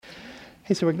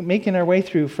Hey, so we're making our way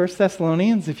through 1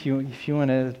 Thessalonians. If you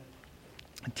want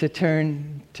to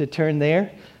turn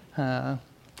there,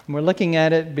 we're looking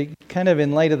at it kind of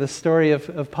in light of the story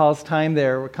of Paul's time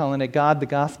there. We're calling it God, the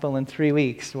Gospel in 3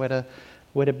 weeks. What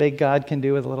a big God can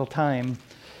do with a little time.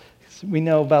 So we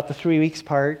know about the 3 weeks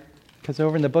part because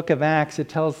over in the book of Acts it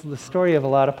tells the story of a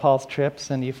lot of Paul's trips,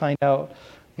 and you find out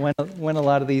when a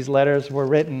lot of these letters were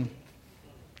written.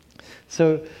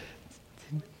 So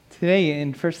today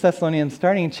in 1 Thessalonians,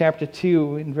 starting in chapter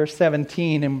 2, in verse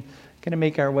 17, and going to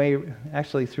make our way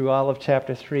actually through all of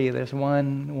chapter 3. There's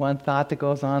one thought that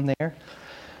goes on there.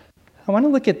 I want to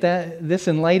look at this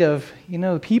in light of,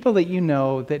 people that you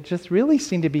know that just really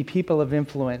seem to be people of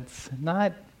influence,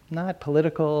 not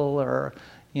political or,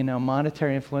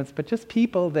 monetary influence, but just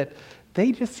people that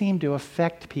they just seem to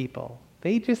affect people.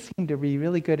 They just seem to be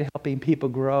really good at helping people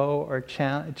grow or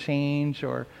change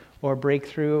or break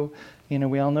through.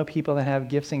 We all know people that have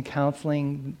gifts in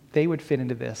counseling. They would fit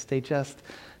into this.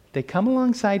 They come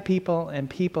alongside people, and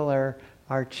people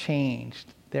are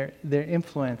changed. They're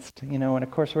influenced, and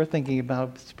of course we're thinking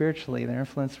about spiritually. They're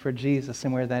influenced for Jesus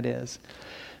and where that is.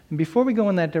 And before we go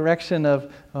in that direction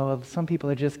of, some people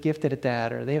are just gifted at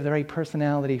that, or they have the right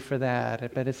personality for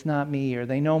that, but it's not me, or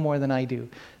they know more than I do.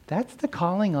 That's the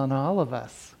calling on all of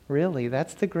us, really.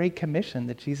 That's the Great Commission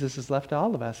that Jesus has left to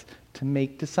all of us, to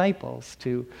make disciples,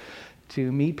 to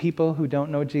meet people who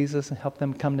don't know Jesus and help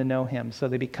them come to know him so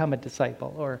they become a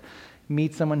disciple, or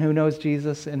meet someone who knows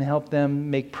Jesus and help them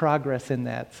make progress in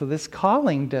that. So this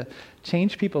calling to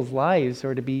change people's lives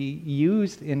or to be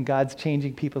used in God's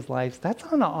changing people's lives, that's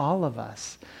on all of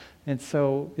us. And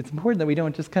so it's important that we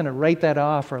don't just kind of write that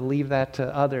off or leave that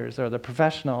to others or the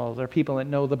professionals or people that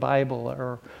know the Bible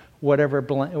or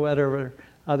whatever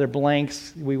other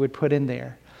blanks we would put in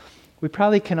there. We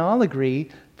probably can all agree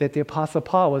that the Apostle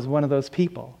Paul was one of those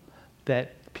people,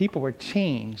 that people were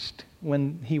changed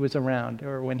when he was around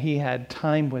or when he had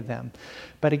time with them.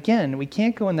 But again, we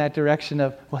can't go in that direction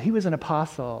of, he was an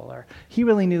apostle, or he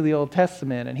really knew the Old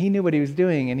Testament and he knew what he was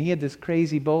doing and he had this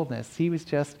crazy boldness. He was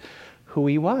just who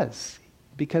he was.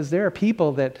 Because there are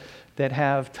people that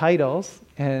have titles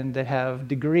and that have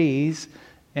degrees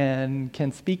and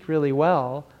can speak really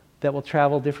well that will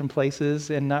travel different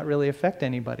places and not really affect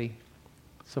anybody.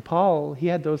 So Paul, he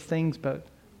had those things, but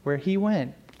where he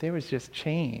went, there was just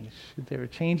change. There were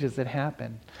changes that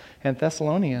happened. And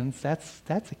Thessalonians, that's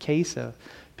a case of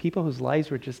people whose lives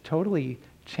were just totally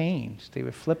changed. They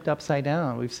were flipped upside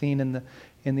down. We've seen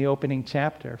in the opening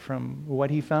chapter from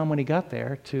what he found when he got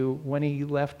there to when he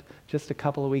left just a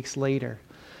couple of weeks later.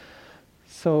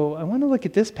 So I want to look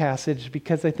at this passage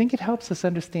because I think it helps us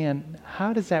understand,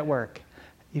 how does that work?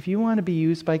 If you want to be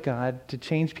used by God to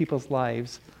change people's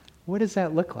lives, what does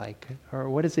that look like? Or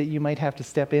what is it you might have to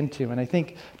step into? And I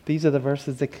think these are the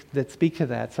verses that speak to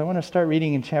that. So I want to start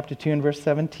reading in chapter 2 and verse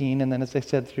 17, and then as I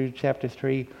said through chapter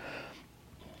 3.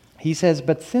 He says,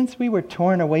 "But since we were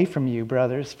torn away from you,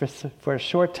 brothers, for a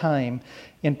short time,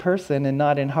 in person and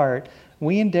not in heart,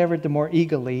 we endeavored the more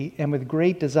eagerly and with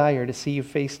great desire to see you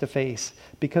face to face,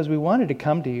 because we wanted to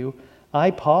come to you,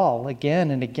 I, Paul, again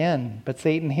and again, but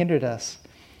Satan hindered us.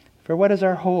 For what is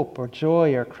our hope or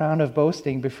joy or crown of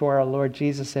boasting before our Lord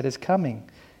Jesus at his coming?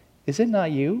 Is it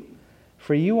not you?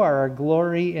 For you are our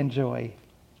glory and joy.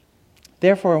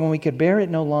 Therefore, when we could bear it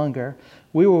no longer,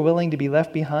 we were willing to be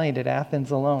left behind at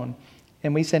Athens alone.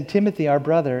 And we sent Timothy, our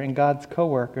brother and God's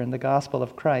co-worker in the gospel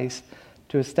of Christ,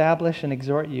 to establish and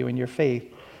exhort you in your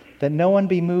faith, that no one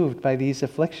be moved by these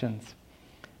afflictions.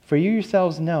 For you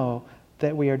yourselves know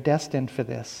that we are destined for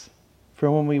this. For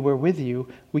when we were with you,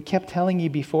 we kept telling you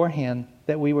beforehand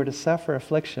that we were to suffer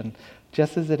affliction,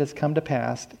 just as it has come to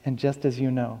pass, and just as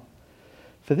you know.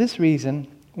 For this reason,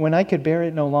 when I could bear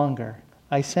it no longer,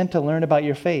 I sent to learn about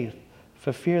your faith,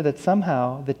 for fear that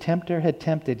somehow the tempter had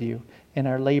tempted you, and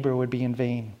our labor would be in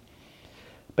vain.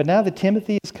 But now that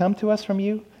Timothy has come to us from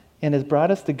you, and has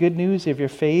brought us the good news of your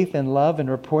faith and love, and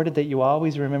reported that you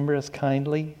always remember us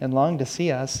kindly, and long to see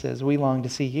us as we long to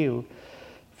see you.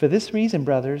 For this reason,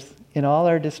 brothers, in all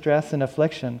our distress and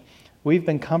affliction, we've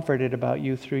been comforted about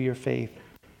you through your faith.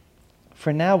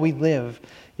 For now we live,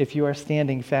 if you are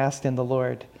standing fast in the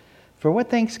Lord. For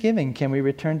what thanksgiving can we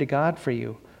return to God for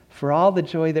you, for all the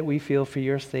joy that we feel for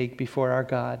your sake before our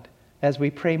God, as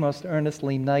we pray most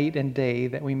earnestly night and day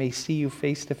that we may see you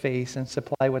face to face and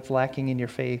supply what's lacking in your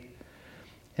faith.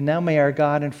 And now may our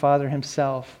God and Father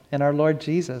himself and our Lord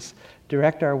Jesus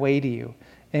direct our way to you,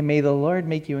 and may the Lord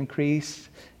make you increase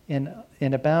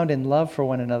and abound in love for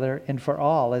one another and for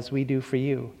all as we do for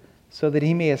you, so that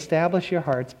he may establish your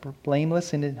hearts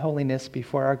blameless and in holiness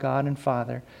before our God and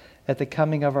Father at the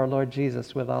coming of our Lord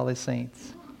Jesus with all his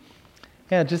saints.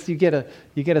 Yeah, just you get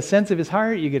a sense of his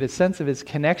heart, you get a sense of his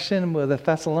connection with the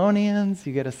Thessalonians,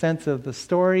 you get a sense of the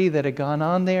story that had gone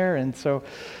on there, and so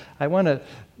I want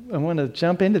to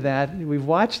jump into that. We've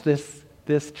watched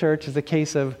this church as a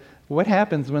case of what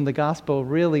happens when the gospel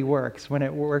really works, when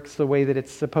it works the way that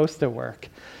it's supposed to work.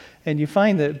 And you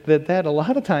find that a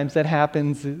lot of times that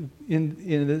happens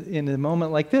in a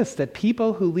moment like this, that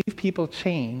people who leave people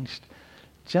changed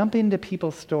jump into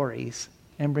people's stories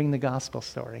and bring the gospel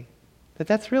story.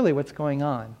 That's really what's going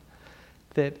on.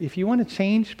 That if you want to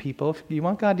change people, if you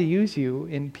want God to use you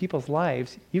in people's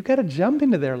lives, you've got to jump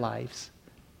into their lives.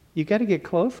 You've got to get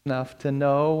close enough to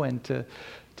know and to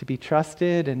be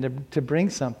trusted and to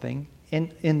bring something.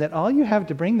 And that all you have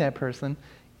to bring that person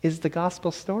is the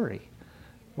gospel story.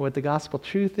 What the gospel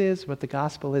truth is, what the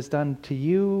gospel has done to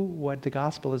you, what the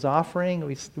gospel is offering.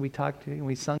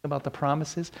 We sung about the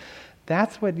promises.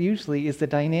 That's what usually is the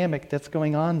dynamic that's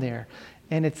going on there.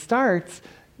 And it starts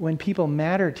when people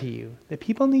matter to you. That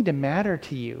people need to matter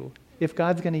to you if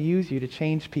God's going to use you to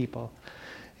change people.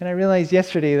 And I realized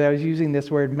yesterday that I was using this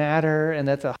word matter, and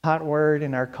that's a hot word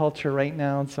in our culture right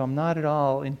now, and so I'm not at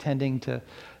all intending to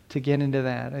get into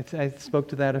that. I spoke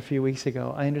to that a few weeks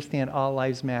ago. I understand all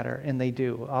lives matter, and they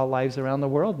do. All lives around the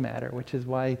world matter, which is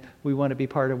why we want to be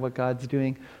part of what God's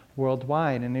doing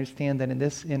worldwide, and understand that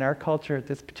in our culture at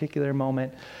this particular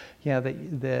moment,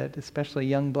 that especially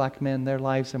young black men, their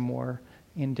lives are more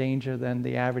in danger than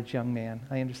the average young man.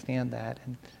 I understand that,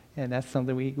 and that's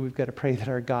something we've got to pray that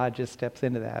our God just steps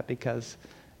into that, because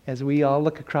as we all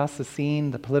look across the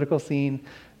scene, the political scene,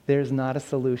 there's not a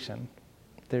solution.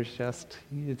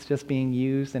 It's just being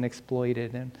used and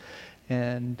exploited,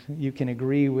 and you can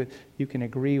agree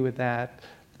with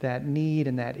that need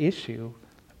and that issue,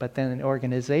 but then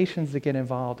organizations that get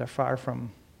involved are far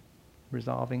from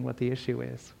resolving what the issue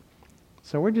is.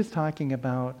 So we're just talking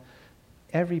about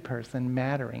every person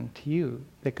mattering to you,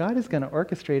 that God is going to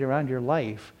orchestrate around your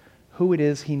life who it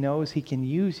is he knows he can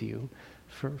use you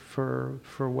for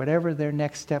whatever their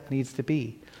next step needs to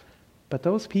be. But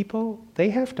those people, they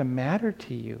have to matter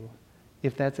to you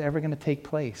if that's ever going to take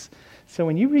place. So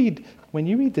when you read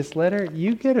this letter,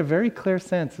 you get a very clear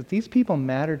sense that these people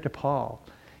mattered to Paul.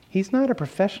 He's not a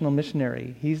professional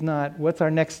missionary. He's not, what's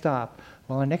our next stop?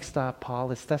 Well, our next stop,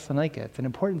 Paul, is Thessalonica. It's an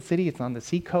important city. It's on the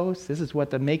seacoast. This is what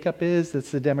the makeup is. This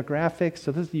is the demographics.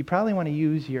 So you probably want to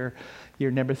use your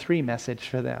number 3 message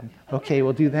for them. Okay,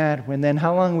 we'll do that. And then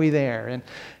how long are we there? And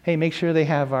hey, make sure they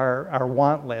have our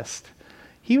want list.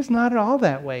 He was not at all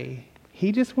that way.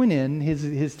 He just went in.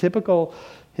 His typical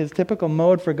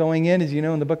mode for going in is,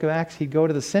 in the book of Acts, he'd go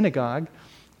to the synagogue,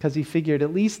 because he figured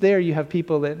at least there you have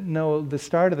people that know the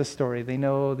start of the story. They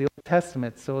know the Old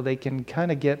Testament, so they can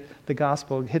kind of get the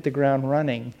gospel, hit the ground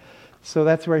running. So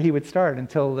that's where he would start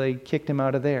until they kicked him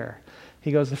out of there.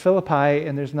 He goes to Philippi,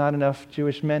 and there's not enough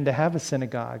Jewish men to have a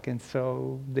synagogue, and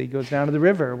so he goes down to the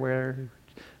river where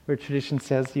tradition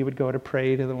says he would go to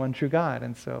pray to the one true God,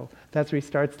 and so that's where he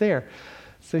starts there.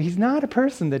 So he's not a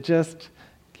person that just,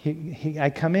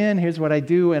 I come in, here's what I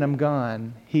do, and I'm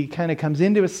gone. He kind of comes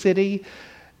into a city,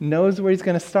 knows where he's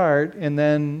going to start, and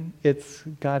then it's,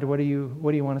 God, what do you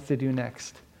want us to do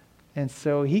next? And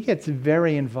so he gets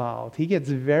very involved. He gets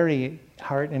very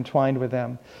heart entwined with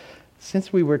them.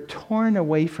 Since we were torn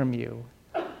away from you.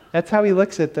 That's how he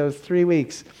looks at those 3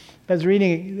 weeks. I was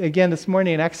reading again this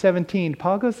morning in Acts 17.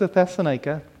 Paul goes to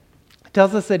Thessalonica. It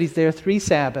tells us that he's there 3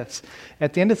 Sabbaths.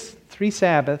 At the end of 3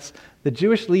 Sabbaths, the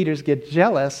Jewish leaders get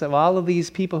jealous of all of these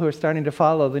people who are starting to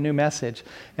follow the new message.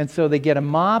 And so they get a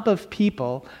mob of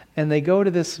people, and they go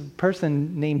to this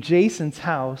person named Jason's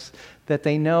house that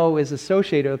they know is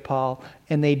associated with Paul,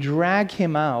 and they drag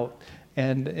him out.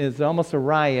 And it's almost a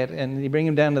riot, and they bring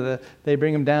him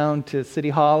down to City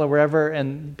Hall or wherever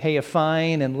and pay a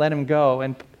fine and let him go.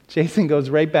 And Jason goes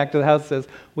right back to the house and says,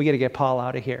 we got to get Paul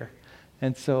out of here.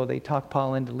 And so they talk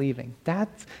Paul into leaving.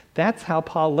 That's how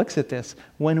Paul looks at this.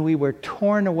 When we were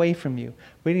torn away from you,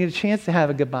 we didn't get a chance to have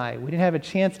a goodbye. We didn't have a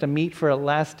chance to meet for a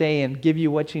last day and give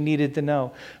you what you needed to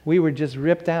know. We were just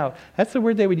ripped out. That's the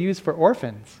word they would use for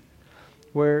orphans,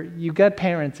 where you got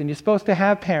parents and you're supposed to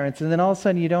have parents, and then all of a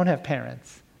sudden you don't have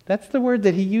parents. That's the word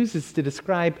that he uses to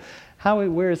describe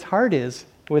where his heart is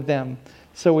with them.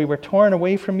 So we were torn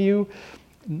away from you,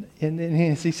 and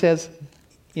as he says,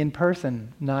 in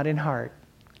person, not in heart.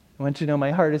 I want you to know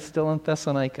my heart is still in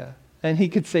Thessalonica. And he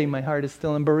could say my heart is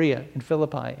still in Berea, in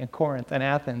Philippi, in Corinth, and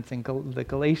Athens, in the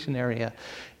Galatian area.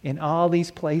 In all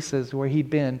these places where he'd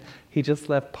been, he just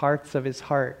left parts of his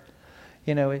heart.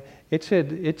 It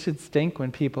should stink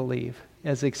when people leave.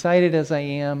 as excited as I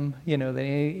am, that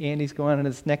Andy's going on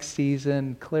his next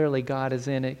season, clearly God is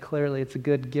in it. Clearly it's a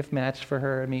good gift match for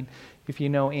her. I mean, if you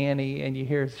know Annie and you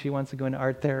hear she wants to go into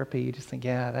art therapy, you just think,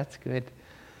 yeah, that's good.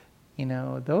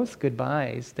 Those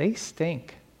goodbyes, they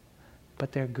stink,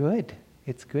 but they're good.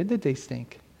 It's good that they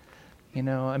stink. I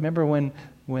remember when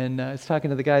I was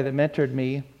talking to the guy that mentored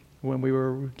me when we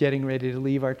were getting ready to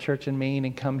leave our church in Maine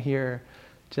and come here,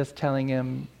 just telling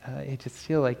him, I just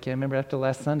feel like, I remember after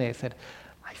last Sunday, I said,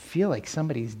 I feel like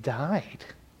somebody's died.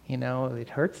 It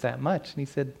hurts that much. And he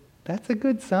said, that's a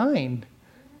good sign.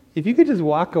 If you could just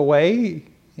walk away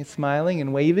smiling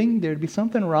and waving, there'd be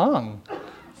something wrong.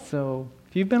 So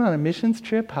if you've been on a missions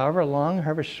trip, however long,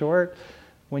 however short,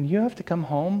 when you have to come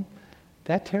home,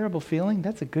 that terrible feeling,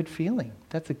 that's a good feeling.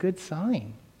 That's a good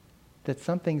sign that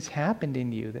something's happened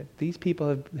in you, that these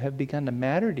people have begun to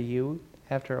matter to you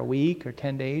after a week or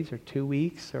 10 days or 2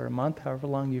 weeks or a month, however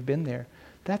long you've been there.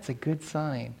 That's a good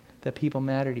sign that people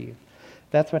matter to you.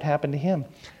 That's what happened to him.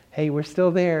 Hey, we're still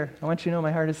there. I want you to know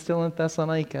my heart is still in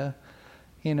Thessalonica.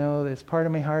 There's part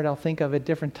of my heart I'll think of at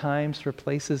different times for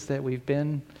places that we've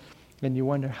been, and you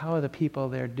wonder, how are the people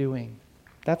there doing?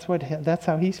 That's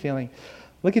how he's feeling.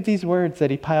 Look at these words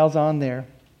that he piles on there.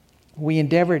 We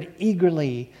endeavored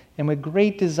eagerly and with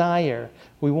great desire.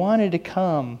 We wanted to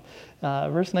come.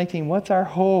 Verse 19, what's our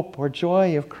hope or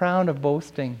joy of crown of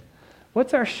boasting?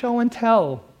 What's our show and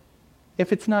tell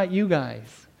if it's not you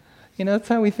guys? That's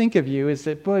how we think of you, is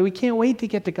that, boy, we can't wait to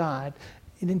get to God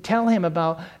and tell him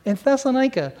about, in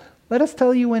Thessalonica, let us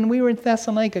tell you when we were in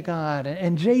Thessalonica, God,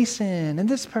 and Jason, and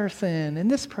this person,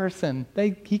 and this person.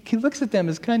 He looks at them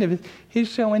as kind of his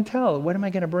show and tell. What am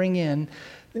I going to bring in?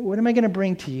 What am I going to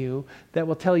bring to you that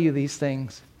will tell you these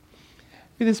things?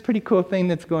 This pretty cool thing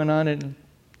that's going on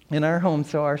in our home.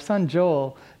 So our son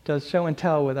Joel does show and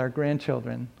tell with our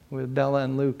grandchildren, with Bella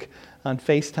and Luke, on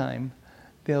FaceTime.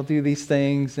 They'll do these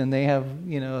things, and they have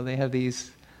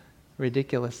these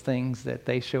ridiculous things that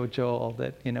they show Joel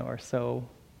that, are so,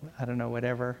 I don't know,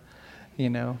 whatever.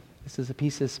 This is a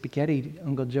piece of spaghetti,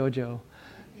 Uncle Jojo.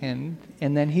 And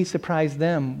then he surprised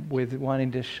them with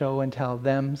wanting to show and tell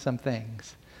them some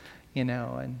things, and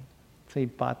so he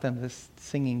bought them this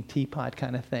singing teapot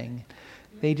kind of thing.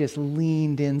 They just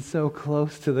leaned in so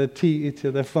close to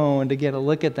the phone to get a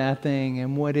look at that thing.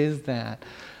 And what is that?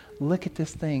 Look at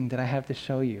this thing that I have to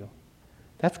show you.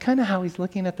 That's kind of how he's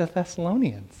looking at the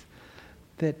Thessalonians.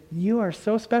 That you are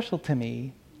so special to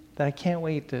me that I can't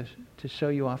wait to show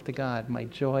you off to God, my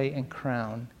joy and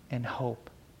crown and hope.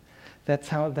 That's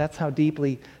how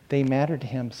deeply they matter to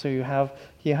him. So you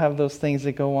have those things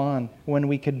that go on. When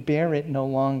we could bear it no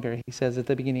longer, he says at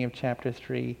the beginning of chapter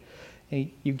 3,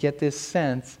 you get this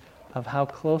sense of how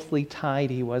closely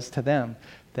tied he was to them.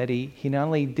 That he not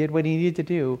only did what he needed to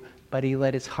do, but he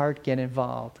let his heart get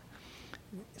involved.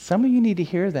 Some of you need to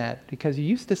hear that, because you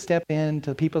used to step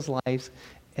into people's lives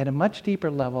at a much deeper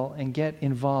level and get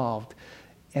involved.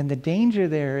 And the danger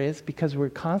there is, because we're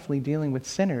constantly dealing with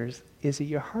sinners, is that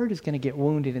your heart is going to get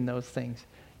wounded in those things.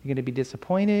 You're going to be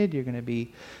disappointed, you're going to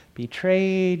be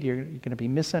betrayed, you're going to be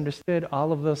misunderstood,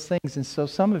 all of those things. And so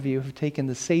some of you have taken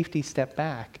the safety step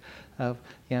back of,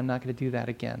 I'm not going to do that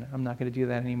again. I'm not going to do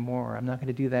that anymore. I'm not going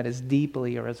to do that as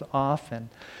deeply or as often.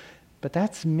 But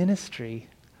that's ministry.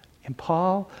 And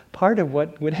Paul, part of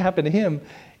what would happen to him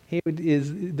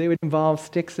they would involve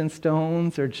sticks and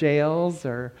stones or jails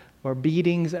or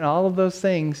beatings and all of those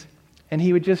things. And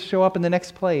he would just show up in the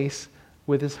next place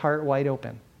with his heart wide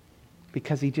open,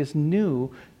 because he just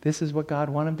knew this is what God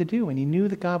wanted him to do. And he knew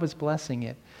that God was blessing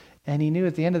it. And he knew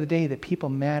at the end of the day that people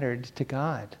mattered to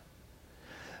God.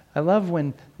 I love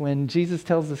when Jesus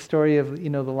tells the story of, the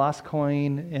lost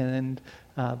coin and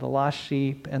the lost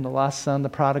sheep and the lost son, the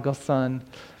prodigal son.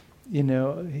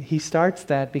 He starts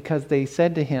that because they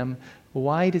said to him,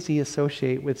 why does he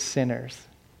associate with sinners?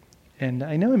 And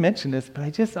I know I mentioned this,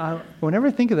 but whenever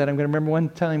I think of that, I'm going to remember one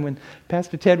time when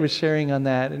Pastor Ted was sharing on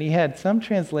that, and he had some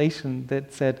translation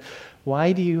that said,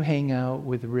 why do you hang out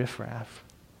with riffraff?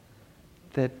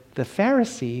 That the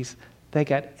Pharisees, they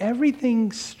got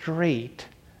everything straight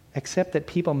except that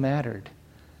people mattered.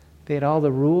 They had all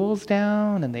the rules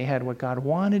down, and they had what God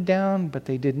wanted down, but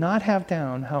they did not have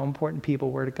down how important people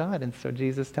were to God. And so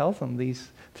Jesus tells them these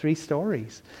 3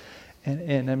 stories.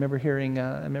 And I remember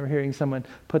hearing someone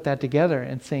put that together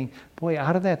and saying, boy,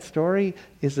 out of that story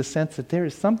is the sense that there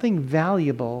is something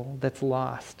valuable that's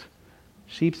lost.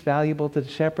 Sheep's valuable to the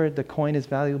shepherd, the coin is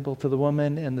valuable to the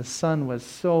woman, and the son was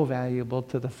so valuable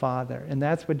to the father. And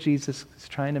that's what Jesus is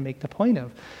trying to make the point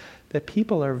of, that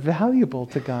people are valuable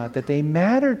to God, that they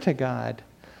matter to God.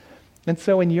 And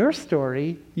so in your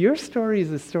story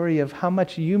is the story of how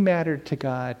much you mattered to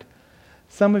God,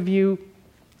 Some of you,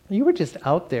 you were just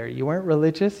out there. You weren't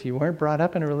religious. You weren't brought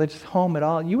up in a religious home at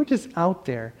all. You were just out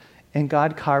there, and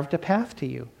God carved a path to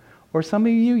you. Or some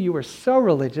of you, you were so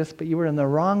religious, but you were in the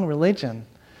wrong religion.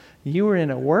 You were in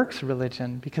a works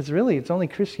religion, because really it's only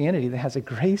Christianity that has a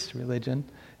grace religion,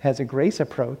 has a grace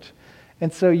approach.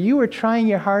 And so you were trying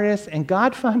your hardest, and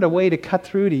God found a way to cut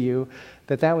through to you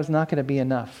that was not going to be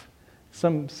enough.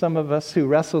 Some of us who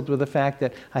wrestled with the fact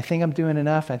that I think I'm doing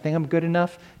enough, I think I'm good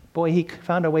enough, boy, he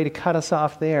found a way to cut us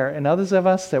off there. And others of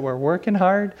us that were working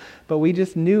hard, but we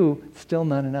just knew it's still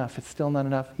not enough, it's still not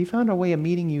enough. He found a way of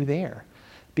meeting you there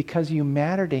because you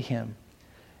matter to him.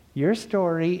 Your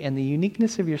story and the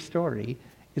uniqueness of your story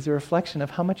is a reflection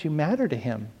of how much you matter to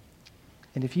him.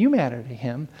 And if you matter to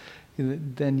him,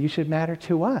 then you should matter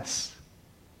to us.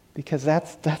 Because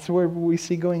that's where we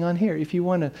see going on here. If you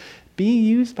want to be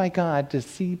used by God to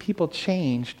see people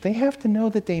changed, they have to know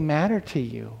that they matter to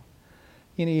you.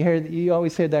 You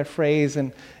always hear that phrase,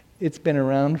 and it's been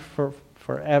around for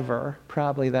forever,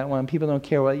 probably that one. People don't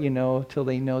care what you know till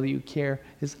they know that you care.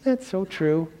 Isn't that so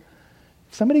true?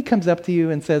 If somebody comes up to you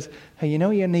and says, hey, you know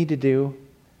what you need to do?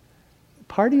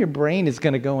 Part of your brain is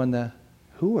going to go in the,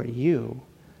 who are you?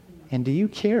 And do you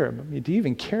care? Do you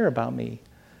even care about me?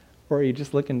 Or are you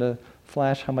just looking to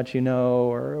flash how much you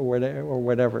know or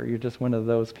whatever? You're just one of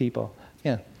those people.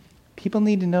 Yeah. People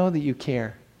need to know that you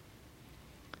care.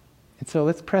 And so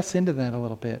let's press into that a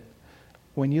little bit.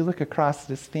 When you look across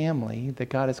this family that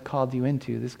God has called you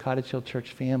into, this Cottage Hill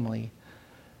Church family,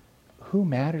 who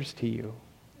matters to you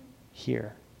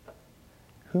here?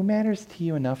 Who matters to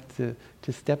you enough to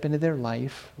step into their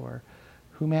life? Or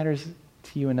who matters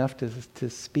to you enough to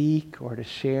speak or to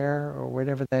share or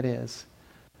whatever that is?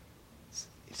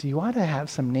 So you ought to have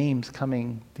some names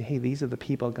coming, hey, these are the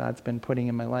people God's been putting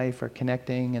in my life or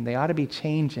connecting, and they ought to be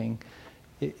changing.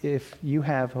 If you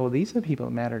have, oh, these are the people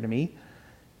that matter to me,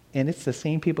 and it's the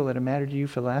same people that have mattered to you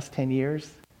for the last 10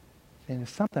 years, then there's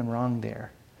something wrong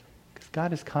there. Because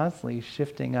God is constantly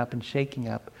shifting up and shaking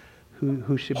up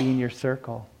who should be in your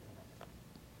circle.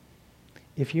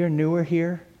 If you're newer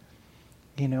here,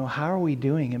 how are we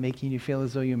doing at making you feel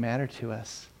as though you matter to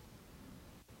us?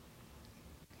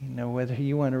 Whether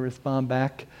you want to respond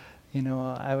back,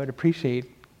 I would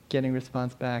appreciate getting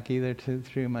response back either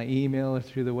through my email or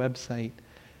through the website.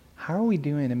 How are we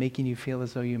doing at making you feel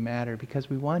as though you matter? Because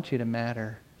we want you to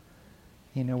matter.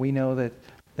 We know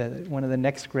that one of the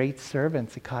next great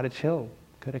servants at Cottage Hill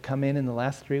could have come in the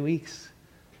last 3 weeks.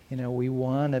 We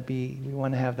want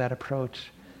to have that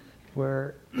approach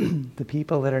where the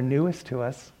people that are newest to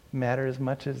us matter as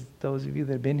much as those of you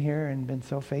that have been here and been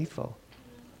so faithful.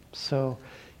 So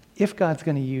if God's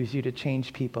going to use you to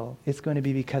change people, it's going to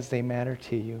be because they matter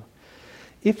to you.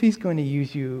 If he's going to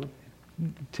use you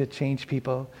to change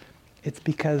people, it's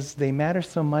because they matter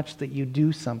so much that you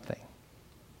do something.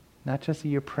 Not just that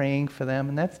you're praying for them,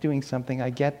 and that's doing something, I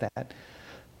get that.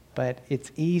 But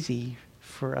it's easy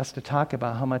for us to talk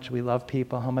about how much we love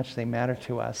people, how much they matter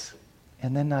to us,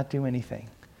 and then not do anything.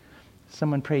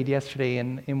 Someone prayed yesterday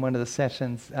in one of the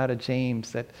sessions out of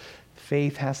James that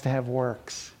faith has to have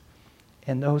works.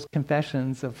 And those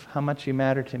confessions of how much you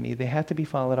matter to me, they have to be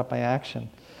followed up by action.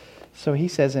 So he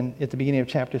says at the beginning of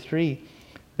chapter 3,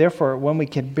 therefore, when we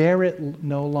could bear it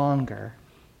no longer,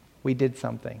 we did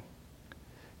something.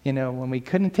 When we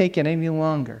couldn't take it any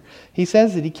longer. He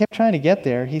says that he kept trying to get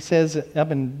there. He says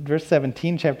up in verse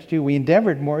 17, chapter 2, we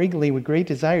endeavored more eagerly with great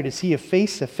desire to see you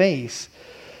face to face.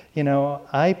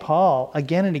 I, Paul,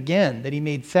 again and again, that he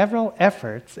made several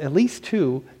efforts, at least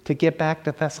 2, to get back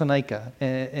to Thessalonica.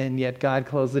 And yet God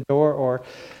closed the door, or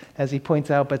as he points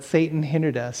out, but Satan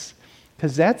hindered us.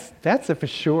 Because that's a for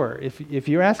sure. If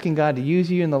you're asking God to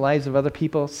use you in the lives of other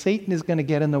people, Satan is going to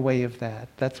get in the way of that.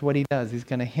 That's what he does. He's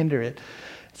going to hinder it.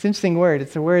 It's an interesting word.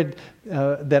 It's a word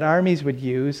that armies would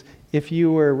use. If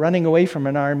you were running away from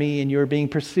an army and you were being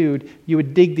pursued, you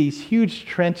would dig these huge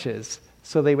trenches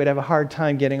so they would have a hard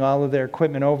time getting all of their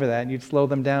equipment over that, and you'd slow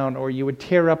them down, or you would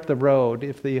tear up the road.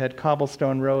 If you had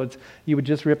cobblestone roads, you would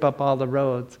just rip up all the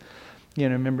roads.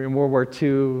 Remember in World War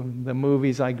II, the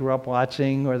movies I grew up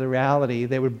watching, or the reality,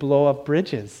 they would blow up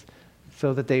bridges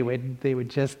so that they would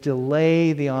just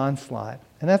delay the onslaught.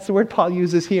 And that's the word Paul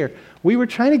uses here. We were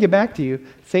trying to get back to you.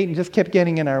 Satan just kept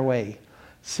getting in our way.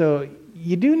 So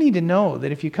you do need to know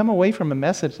that if you come away from a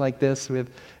message like this with,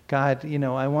 God,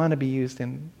 I want to be used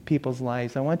in people's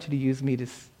lives. I want you to use me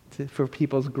for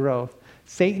people's growth.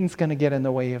 Satan's going to get in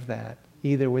the way of that,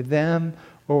 either with them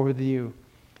or with you.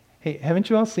 Hey, haven't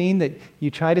you all seen that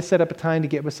you try to set up a time to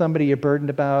get with somebody you're burdened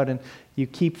about, and you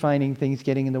keep finding things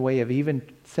getting in the way of even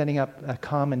setting up a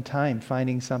common time,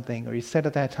 finding something, or you set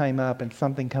that time up and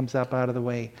something comes up out of the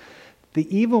way.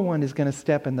 The evil one is going to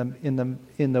step in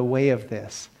the way of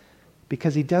this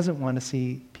because he doesn't want to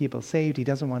see people saved. He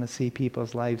doesn't want to see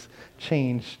people's lives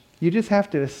changed. You just have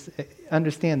to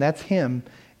understand that's him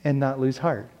and not lose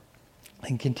heart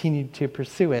and continue to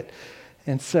pursue it.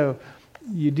 And so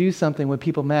you do something when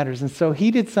people matters. And so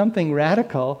he did something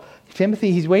radical.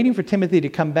 Timothy, he's waiting for Timothy to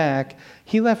come back.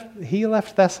 He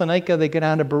left Thessalonica. They go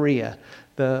down to Berea.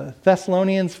 The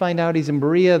Thessalonians find out he's in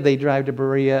Berea. They drive to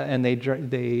Berea and they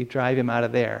drive him out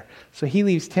of there. So he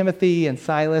leaves Timothy and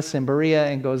Silas in Berea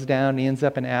and goes down. He ends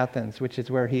up in Athens, which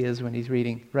is where he is when he's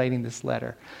writing this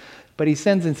letter. But he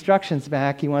sends instructions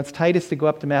back. He wants Titus to go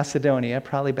up to Macedonia,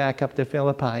 probably back up to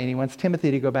Philippi, and he wants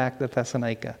Timothy to go back to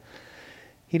Thessalonica.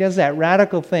 He does that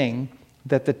radical thing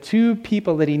that the two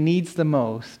people that he needs the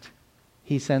most,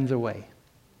 he sends away.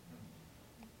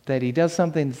 That he does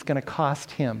something that's going to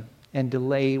cost him and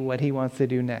delay what he wants to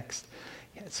do next.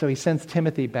 So he sends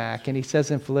Timothy back, and he says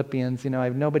in Philippians, I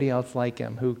have nobody else like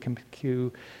him who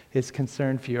is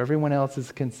concerned for you. Everyone else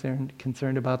is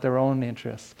concerned about their own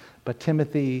interests. But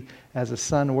Timothy, as a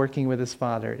son working with his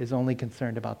father, is only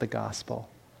concerned about the gospel.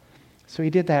 So he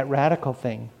did that radical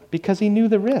thing because he knew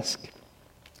the risk.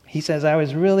 He says, I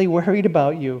was really worried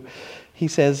about you. He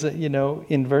says,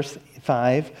 in verse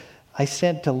 5, I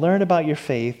sent to learn about your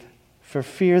faith for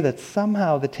fear that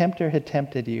somehow the tempter had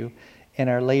tempted you and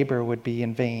our labor would be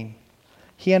in vain.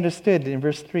 He understood in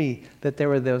verse 3 that there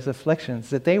were those afflictions,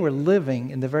 that they were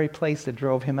living in the very place that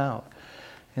drove him out.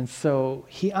 And so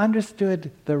he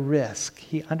understood the risk.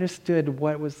 He understood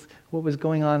what was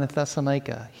going on in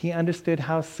Thessalonica. He understood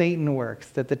how Satan works,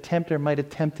 that the tempter might have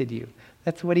tempted you.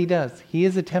 That's what he does. He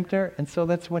is a tempter, and so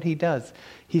that's what he does.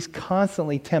 He's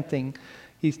constantly tempting.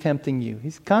 He's tempting you.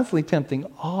 He's constantly tempting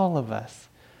all of us.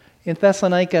 In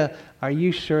Thessalonica, are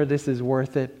you sure this is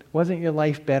worth it? Wasn't your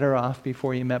life better off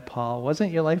before you met Paul?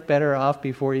 Wasn't your life better off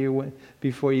before you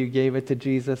gave it to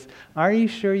Jesus? Are you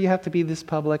sure you have to be this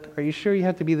public? Are you sure you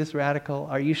have to be this radical?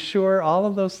 Are you sure all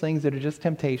of those things that are just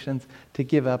temptations to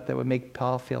give up that would make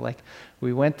Paul feel like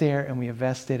we went there and we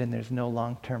invested and there's no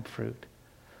long-term fruit?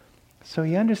 So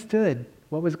he understood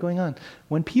what was going on.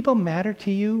 When people matter to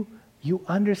you, you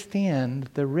understand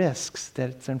the risks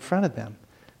that's in front of them.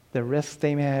 The risks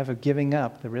they may have of giving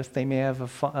up, the risks they may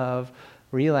have of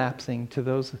relapsing to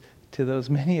those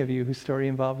many of you whose story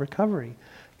involved recovery,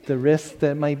 the risks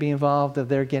that might be involved of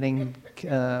they're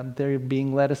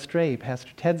being led astray.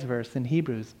 Pastor Ted's verse in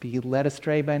Hebrews, be led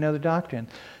astray by another doctrine,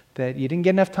 that you didn't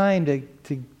get enough time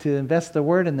to invest the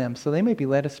word in them, so they may be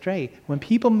led astray. When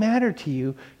people matter to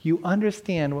you, you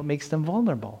understand what makes them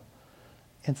vulnerable.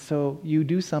 And so you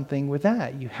do something with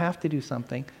that. You have to do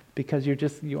something because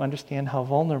you understand how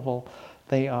vulnerable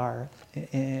they are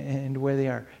and where they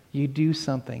are. You do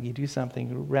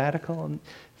something radical, and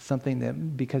something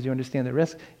that, because you understand the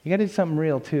risk, you got to do something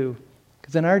real too.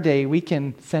 Because in our day, we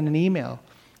can send an email.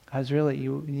 I was really,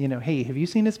 hey, have you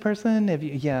seen this person?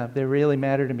 Yeah, they really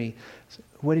matter to me. So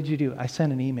what did you do? I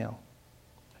sent an email.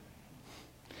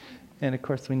 And of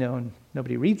course, we know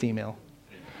nobody reads email.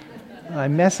 I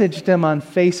messaged them on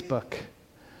Facebook.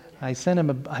 I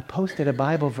posted a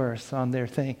Bible verse on their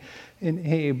thing. And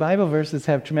hey, Bible verses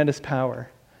have tremendous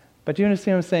power. But you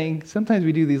understand what I'm saying? Sometimes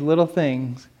we do these little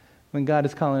things when God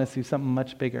is calling us to do something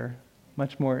much bigger,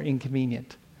 much more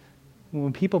inconvenient.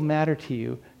 When people matter to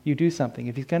you, you do something.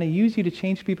 If he's going to use you to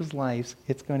change people's lives,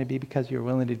 it's going to be because you're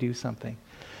willing to do something.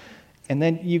 And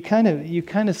then you kind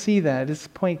of see that. This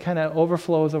point kind of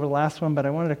overflows over the last one, but I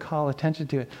wanted to call attention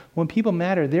to it. When people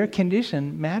matter, their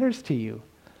condition matters to you.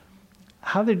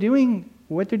 How they're doing,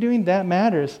 what they're doing, that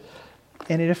matters,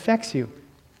 and it affects you.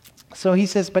 So he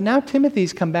says, but now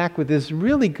Timothy's come back with this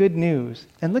really good news.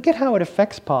 And look at how it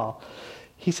affects Paul.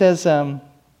 He says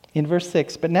in verse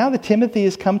 6, but now that Timothy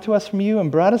has come to us from you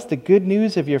and brought us the good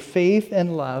news of your faith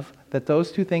and love, that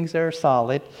those two things are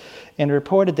solid, and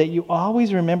reported that you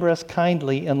always remember us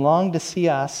kindly and long to see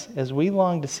us as we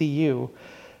long to see you.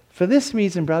 For this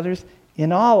reason, brothers,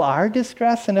 in all our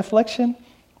distress and affliction,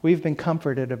 we've been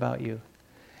comforted about you.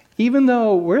 Even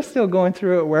though we're still going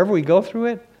through it, wherever we go through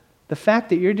it, the fact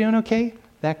that you're doing okay,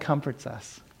 that comforts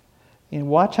us. And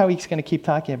watch how he's going to keep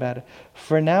talking about it.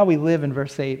 For now we live in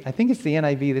verse 8. I think it's the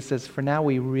NIV that says, for now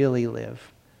we really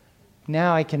live.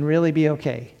 Now I can really be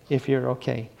okay if you're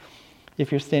okay.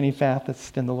 If you're standing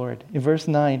fast in the Lord. In verse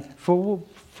 9, for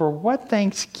what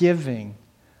thanksgiving?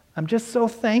 I'm just so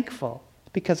thankful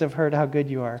because I've heard how good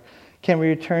you are. Can we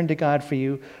return to God for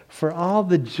you, for all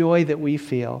the joy that we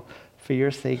feel for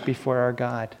your sake before our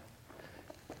God?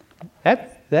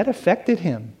 That affected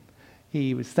him.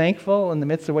 He was thankful in the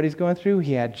midst of what he's going through.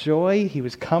 He had joy. He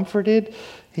was comforted.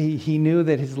 He knew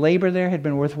that his labor there had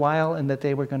been worthwhile and that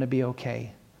they were going to be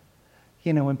okay.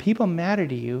 You know, when people matter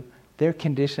to you, their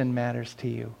condition matters to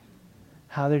you.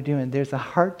 How they're doing. There's a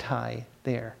heart tie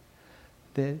there.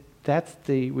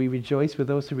 We rejoice with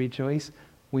those who rejoice.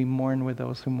 We mourn with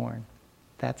those who mourn.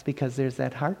 That's because there's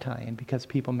that heart tie and because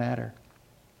people matter.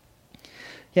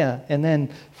 Yeah, and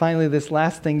then finally this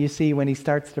last thing you see when he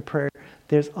starts to pray,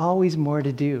 there's always more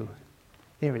to do.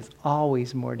 There is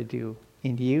always more to do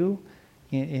in you,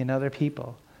 in other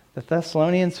people. The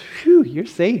Thessalonians, phew, you're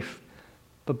safe.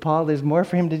 But Paul, there's more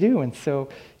for him to do. And so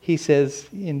he says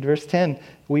in verse 10,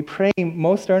 we pray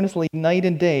most earnestly night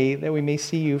and day that we may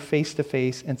see you face to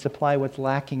face and supply what's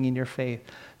lacking in your faith.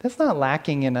 That's not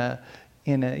lacking in a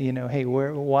hey,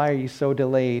 why are you so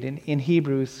delayed? In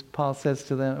Hebrews, Paul says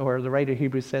to them, or the writer of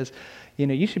Hebrews says,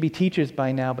 you should be teachers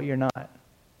by now, but you're not.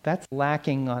 That's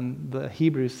lacking on the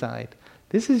Hebrew side.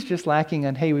 This is just lacking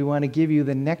on, hey, we want to give you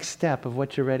the next step of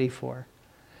what you're ready for,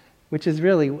 which is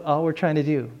really all we're trying to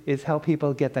do is help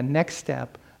people get the next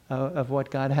step of what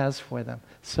God has for them.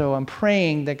 So I'm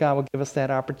praying that God will give us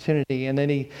that opportunity. And then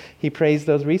he prays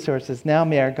those resources. Now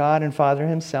may our God and Father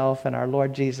himself and our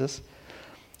Lord Jesus.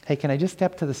 Hey, can I just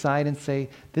step to the side and say,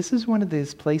 this is one of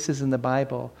these places in the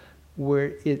Bible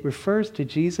where it refers to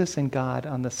Jesus and God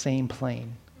on the same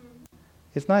plane.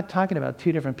 It's not talking about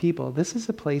two different people. This is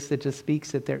a place that just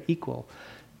speaks that they're equal.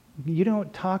 You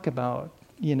don't talk about,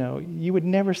 you would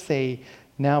never say,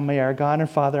 now may our God and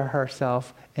Father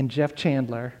herself and Jeff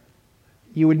Chandler.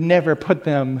 You would never put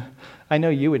them, I know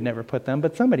you would never put them,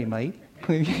 but somebody might.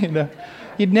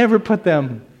 You'd never put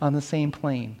them on the same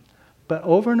plane. But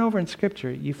over and over in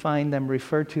Scripture, you find them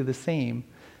referred to the same,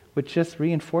 which just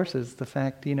reinforces the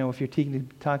fact, if you're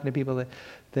talking to people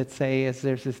that say, as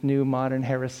there's this new modern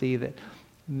heresy that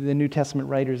the New Testament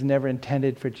writers never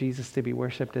intended for Jesus to be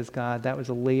worshipped as God. That was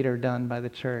later done by the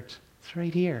church. It's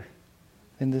right here.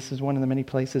 And this is one of the many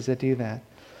places that do that.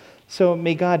 So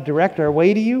may God direct our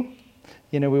way to you.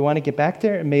 We want to get back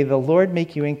there. And may the Lord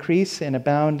make you increase and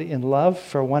abound in love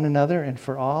for one another and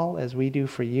for all as we do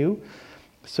for you,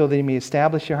 so that he may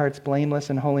establish your hearts blameless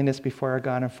in holiness before our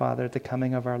God and Father at the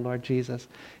coming of our Lord Jesus.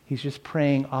 He's just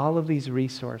praying all of these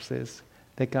resources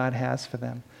that God has for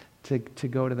them to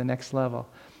go to the next level.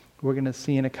 We're going to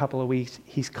see in a couple of weeks,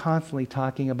 he's constantly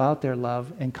talking about their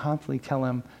love and constantly tell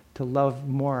them to love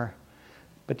more.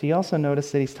 But do you also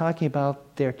notice that he's talking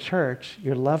about their church,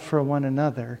 your love for one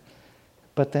another,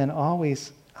 but then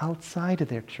always outside of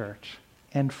their church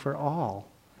and for all?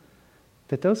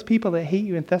 That those people that hate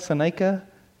you in Thessalonica,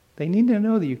 they need to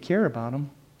know that you care about them.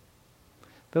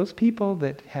 Those people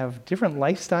that have different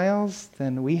lifestyles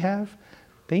than we have,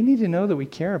 they need to know that we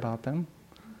care about them.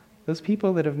 Those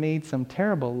people that have made some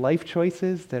terrible life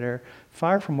choices that are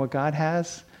far from what God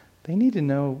has, they need to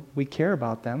know we care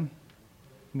about them.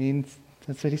 I mean,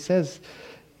 that's what he says.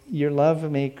 Your love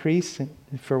may increase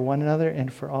for one another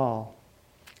and for all,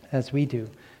 as we do.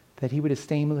 That he would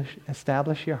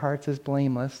establish your hearts as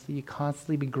blameless, that you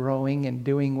constantly be growing and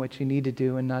doing what you need to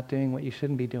do and not doing what you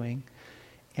shouldn't be doing.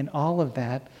 And all of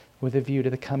that with a view to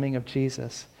the coming of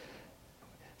Jesus.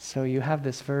 So you have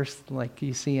this verse like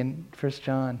you see in 1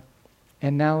 John.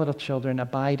 And now, little children,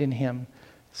 abide in him,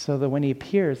 so that when he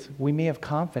appears, we may have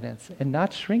confidence and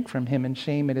not shrink from him in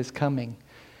shame at his coming.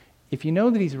 If you know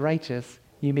that he's righteous,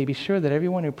 you may be sure that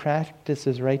everyone who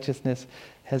practices righteousness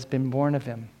has been born of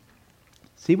him.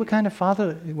 See what kind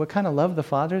of love the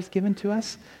Father has given to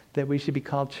us, that we should be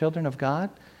called children of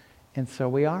God? And so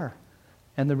we are.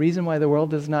 And the reason why the world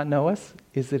does not know us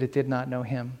is that it did not know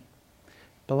him.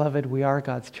 Beloved, we are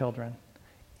God's children.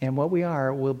 And what we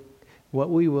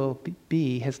will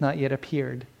be has not yet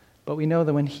appeared. But we know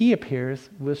that when he appears,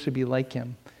 we shall be like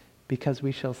him, because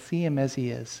we shall see him as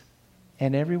he is.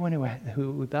 And everyone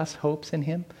who thus hopes in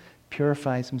him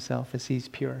purifies himself as he's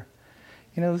pure.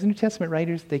 Those New Testament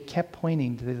writers, they kept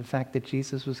pointing to the fact that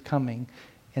Jesus was coming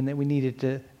and that we need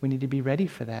to be ready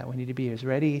for that. We need to be as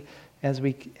ready as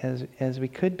we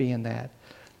could be in that.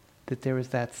 That there was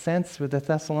that sense with the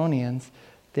Thessalonians,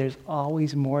 there's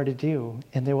always more to do,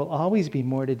 and there will always be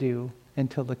more to do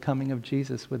until the coming of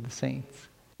Jesus with the saints,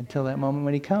 until that moment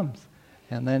when he comes.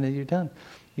 And then you're done.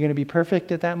 You're going to be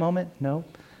perfect at that moment? No.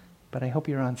 But I hope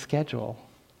you're on schedule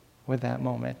with that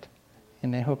moment.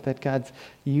 And I hope that God's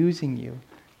using you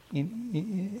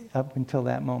up until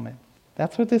that moment.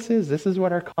 That's what this is. This is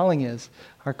what our calling is.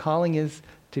 Our calling is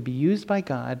to be used by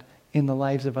God in the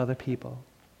lives of other people.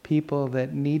 People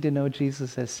that need to know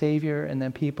Jesus as Savior, and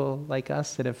then people like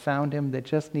us that have found him that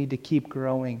just need to keep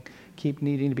growing, keep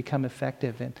needing to become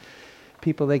effective.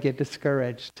 people that get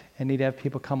discouraged and need to have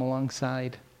people come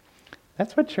alongside.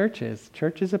 That's what church is.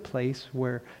 Church is a place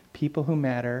where people who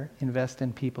matter invest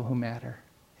in people who matter.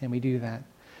 And we do that.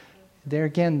 There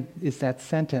again is that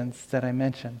sentence that I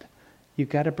mentioned. You've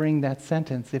got to bring that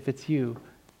sentence if it's you.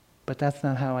 But that's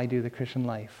not how I do the Christian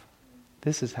life.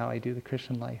 This is how I do the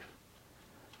Christian life.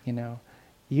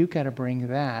 You've got to bring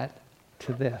that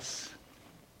to this.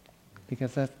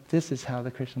 Because this is how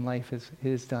the Christian life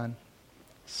is done.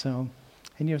 So,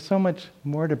 and you have so much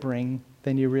more to bring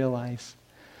than you realize.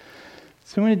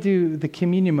 So I'm going to do the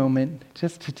communion moment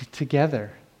just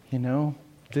together,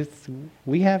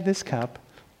 we have this cup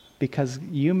because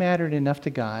you mattered enough to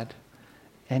God,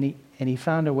 and He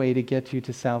found a way to get you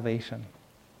to salvation.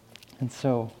 And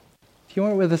so, if you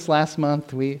weren't with us last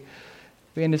month, we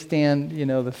understand,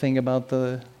 the thing about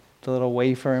the little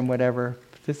wafer and whatever.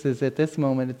 This is, at this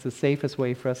moment, it's the safest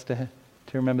way for us to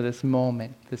remember this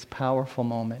moment, this powerful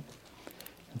moment.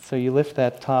 And so you lift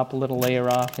that top little layer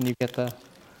off and you get the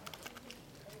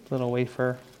little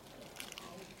wafer.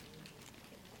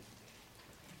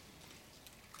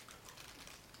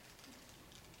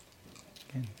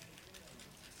 Good.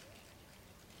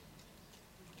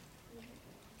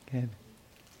 Good.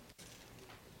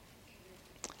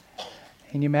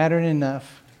 And you mattered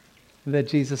enough that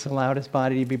Jesus allowed His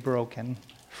body to be broken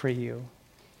for you.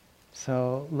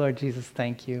 So, Lord Jesus,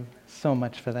 thank you so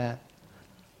much for that.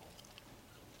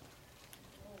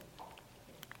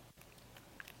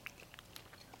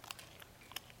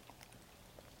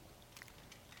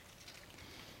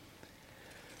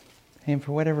 And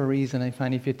for whatever reason, I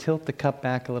find if you tilt the cup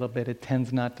back a little bit, you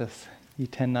tend not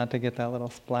to get that little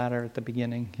splatter at the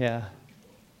beginning. Yeah.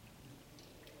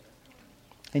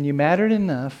 And you mattered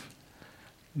enough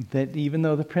that even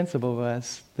though the principle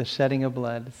was the shedding of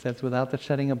blood, it says without the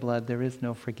shedding of blood, there is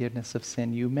no forgiveness of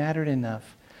sin. You mattered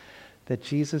enough that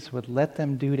Jesus would let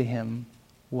them do to Him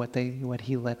what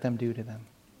He let them do to them.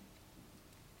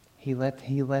 He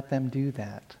let them do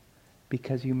that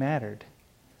because you mattered.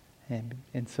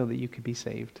 And so that you could be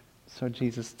saved. So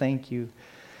Jesus, thank you.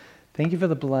 Thank you for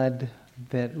the blood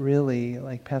that really,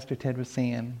 like Pastor Ted was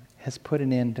saying, has put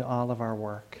an end to all of our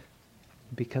work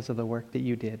because of the work that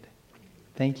you did.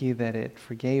 Thank you that it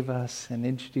forgave us and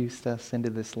introduced us into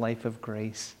this life of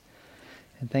grace.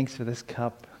 And thanks for this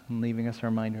cup and leaving us a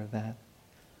reminder of that.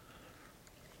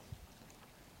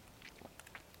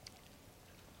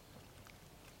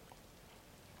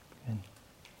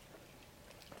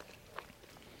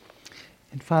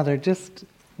 And Father,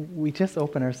 we just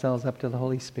open ourselves up to the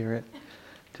Holy Spirit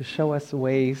to show us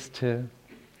ways to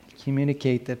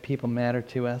communicate that people matter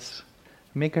to us.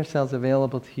 Make ourselves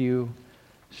available to you.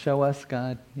 Show us,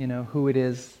 God, who it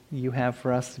is you have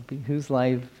for us, whose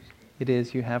life it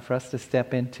is you have for us to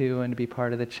step into and to be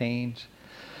part of the change.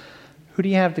 Who do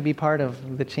you have to be part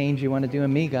of the change you want to do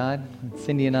in me, God?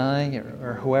 Cindy and I,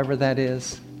 or whoever that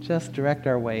is. Just direct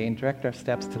our way and direct our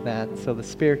steps to that so the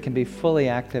Spirit can be fully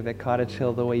active at Cottage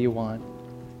Hill the way you want.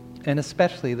 And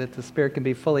especially that the Spirit can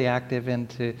be fully active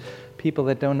into people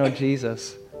that don't know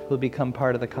Jesus who will become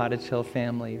part of the Cottage Hill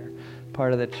family or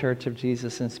part of the Church of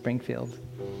Jesus in Springfield.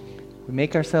 We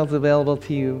make ourselves available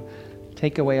to you.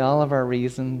 Take away all of our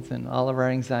reasons and all of our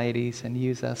anxieties and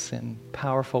use us in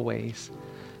powerful ways.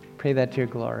 Pray that to your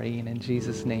glory, and in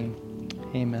Jesus' name,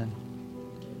 amen.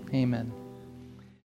 Amen.